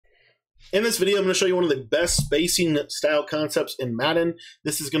In this video, I'm going to show you one of the best spacing style concepts in Madden.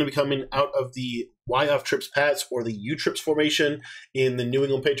 This is going to be coming out of the Y off trips Pats or the U trips formation in the New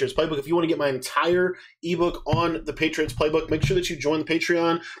England Patriots playbook. If you want to get my entire ebook on the Patriots playbook, make sure that you join the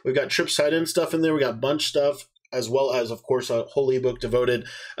Patreon. We've got trips tied in stuff in there. We got bunch stuff, as well as, of course, a whole ebook devoted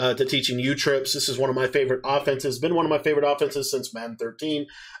to teaching U-trips. This is one of my favorite offenses, been one of my favorite offenses since Madden 13,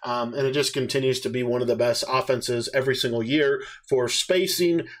 and it just continues to be one of the best offenses every single year for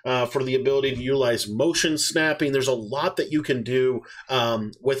spacing, for the ability to utilize motion snapping. There's a lot that you can do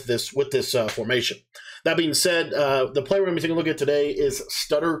with this formation. That being said, the play we're going to be taking a look at today is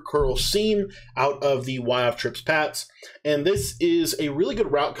Stutter Curl Seam out of the Y off trips Pats. And this is a really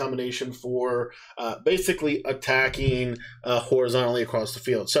good route combination for basically attacking horizontally across the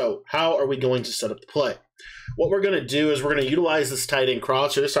field. So how are we going to set up the play? What we're going to do is we're going to utilize this tight end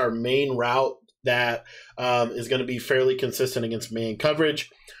crosser. This is our main route that is going to be fairly consistent against man coverage.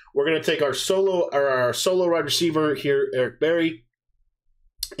 We're going to take our solo wide receiver here, Eric Berry.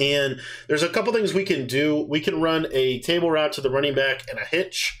 And there's a couple things we can do. We can run a table route to the running back and a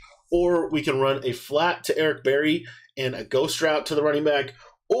hitch, or we can run a flat to Eric Berry and a ghost route to the running back,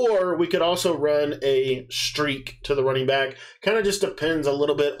 or we could also run a streak to the running back. Kind of just depends a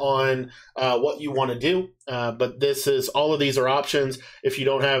little bit on what you want to do. But all of these are options. If you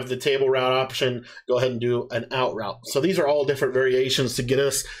don't have the table route option, go ahead and do an out route. So these are all different variations to get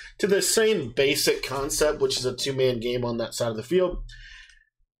us to the same basic concept, which is a two-man game on that side of the field.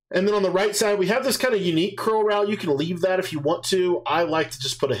 And then on the right side, we have this kind of unique curl route. You can leave that if you want to. I like to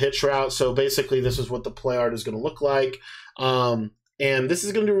just put a hitch route. So basically, this is what the play art is going to look like. And this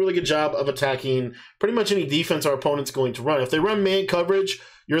is going to do a really good job of attacking pretty much any defense our opponent's going to run. If they run man coverage,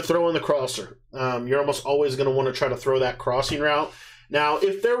 you're throwing the crosser. You're almost always going to want to try to throw that crossing route. Now,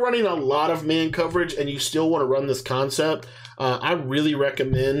 if they're running a lot of man coverage and you still want to run this concept, I really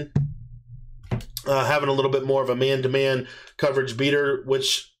recommend having a little bit more of a man-to-man coverage beater,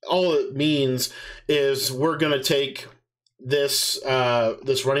 which all it means is we're going to take this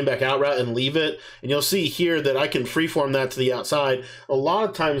running back out route and leave it. And you'll see here that I can freeform that to the outside. A lot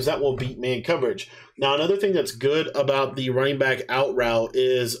of times that will beat man coverage. Now, another thing that's good about the running back out route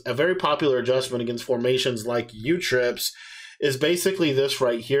is a very popular adjustment against formations like U-trips is basically this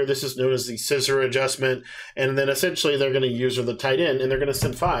right here. This is known as the scissor adjustment. And then essentially they're going to use the tight end and they're going to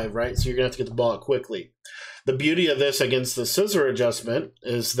send 5, right? So you're going to have to get the ball out quickly. The beauty of this against the scissor adjustment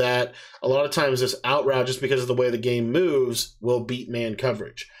is that a lot of times this out route, just because of the way the game moves, will beat man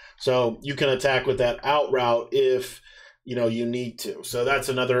coverage. So you can attack with that out route if you need to. So that's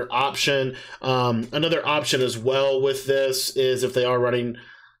another option. Another option as well with this is if they are running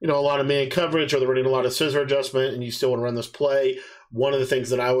a lot of man coverage or they're running a lot of scissor adjustment and you still want to run this play, one of the things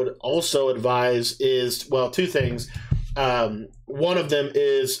that I would also advise is, well, two things. One of them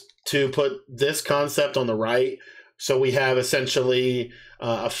is to put this concept on the right. So we have essentially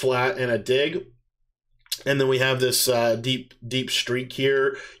a flat and a dig. And then we have this deep streak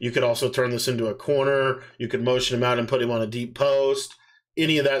here. You could also turn this into a corner. You could motion him out and put him on a deep post.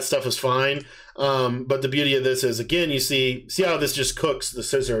 Any of that stuff is fine. But the beauty of this is, again, you see how this just cooks the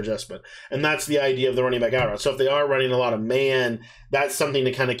scissor adjustment. And that's the idea of the running back out route. So if they are running a lot of man, that's something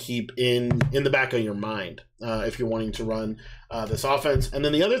to kind of keep in the back of your mind if you're wanting to run this offense. And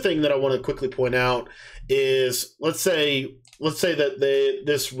then the other thing that I want to quickly point out is, let's say that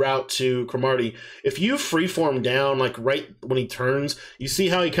this route to Cromartie, if you freeform down, like right when he turns, you see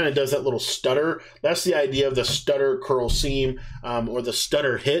how he kind of does that little stutter? That's the idea of the stutter curl seam or the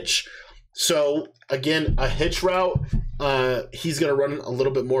stutter hitch. So again, a hitch route, he's going to run a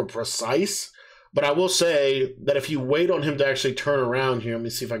little bit more precise. But I will say that if you wait on him to actually turn around here, let me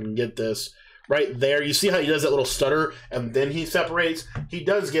see if I can get this. Right there, you see how he does that little stutter and then he separates? He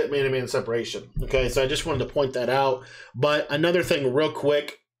does get man-to-man separation. Okay, so I just wanted to point that out. But another thing real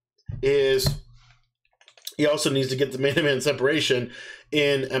quick is he also needs to get the man-to-man separation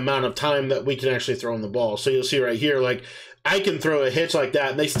in amount of time that we can actually throw him the ball. So you'll see right here, like, I can throw a hitch like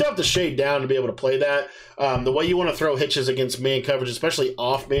that, and they still have to shade down to be able to play that. The way you want to throw hitches against man coverage, especially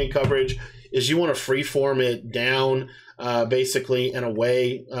off man coverage, is you want to freeform it down basically and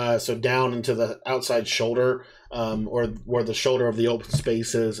away, so down into the outside shoulder or where the shoulder of the open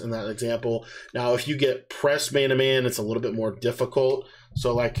space is in that example. Now, if you get pressed man-to-man, it's a little bit more difficult.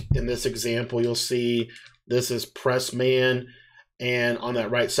 So like in this example, you'll see this is press man. And on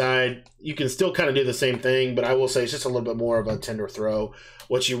that right side, you can still kind of do the same thing, but I will say it's just a little bit more of a tender throw.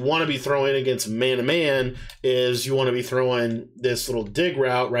 What you want to be throwing against man-to-man is you want to be throwing this little dig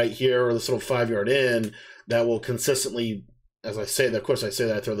route right here, or this little 5-yard in that will consistently, as I say that, of course I say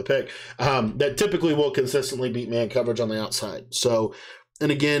that I throw the pick, that typically will consistently beat man coverage on the outside. So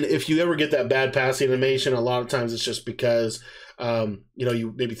And again, if you ever get that bad passing animation, a lot of times it's just because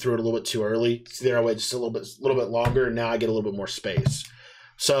you maybe threw it a little bit too early. See there, I wait just a little bit longer, and now I get a little bit more space.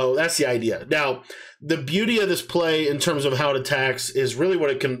 So that's the idea. Now, the beauty of this play in terms of how it attacks is really what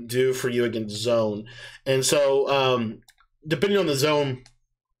it can do for you against zone. And so depending on the zone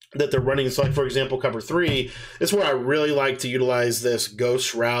that they're running, so like, for example, cover 3, is where I really like to utilize this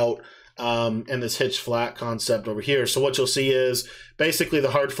ghost route and this hitch flat concept over here. So what you'll see is basically the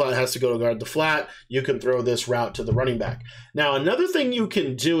hard flat has to go to guard the flat. You can throw this route to the running back. Now, another thing you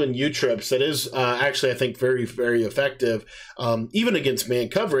can do in U-trips that is actually, I think, very, very effective, even against man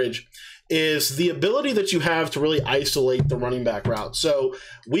coverage, is the ability that you have to really isolate the running back route. So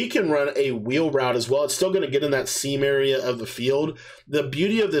we can run a wheel route as well. It's still going to get in that seam area of the field. The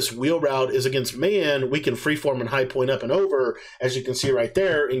beauty of this wheel route is against man, we can freeform and high point up and over, as you can see right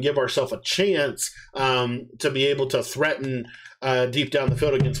there, and give ourselves a chance to be able to threaten deep down the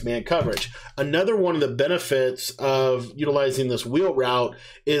field against man coverage. Another one of the benefits of utilizing this wheel route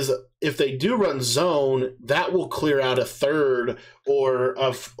is if they do run zone, that will clear out a third or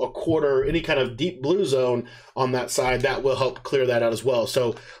a quarter, any kind of deep blue zone on that side. That will help clear that out as well. So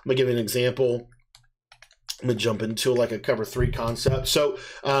let me give you an example. I'm going to jump into like a cover 3 concept. So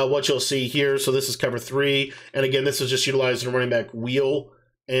what you'll see here, so this is cover 3. And again, this is just utilizing a running back wheel.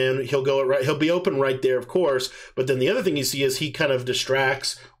 And he'll go right. He'll be open right there, of course. But then the other thing you see is he kind of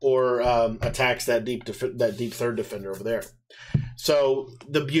distracts or attacks that deep third defender over there. So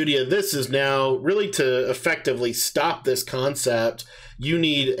the beauty of this is now really to effectively stop this concept, you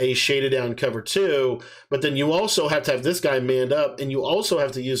need a shaded down cover 2, but then you also have to have this guy manned up, and you also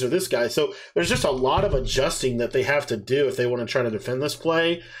have to use this guy. So there's just a lot of adjusting that they have to do if they want to try to defend this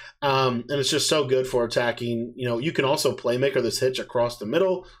play. And it's just so good for attacking. You can also playmaker this hitch across the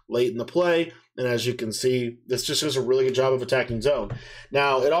middle late in the play. And as you can see, this just does a really good job of attacking zone.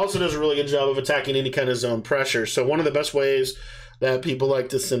 Now, it also does a really good job of attacking any kind of zone pressure. So one of the best ways that people like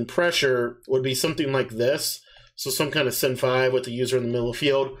to send pressure would be something like this. So some kind of send 5 with the user in the middle of the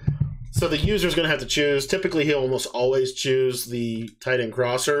field. So the user is going to have to choose. Typically, he'll almost always choose the tight end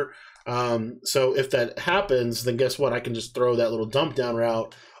crosser. So if that happens, then guess what? I can just throw that little dump down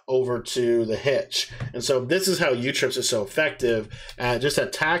route over to the hitch. And so this is how U-trips is so effective at just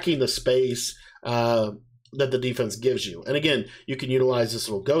attacking the space that the defense gives you. And again, you can utilize this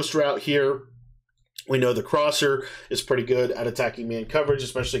little ghost route here. We know the crosser is pretty good at attacking man coverage,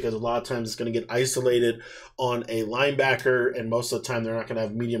 especially because a lot of times it's going to get isolated on a linebacker, and most of the time they're not going to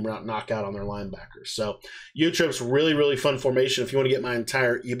have medium route knockout on their linebackers. So U-trips, really, really fun formation. If you want to get my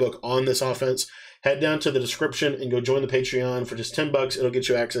entire ebook on this offense, head down to the description and go join the Patreon for just $10. It'll get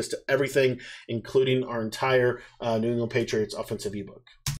you access to everything, including our entire New England Patriots offensive ebook.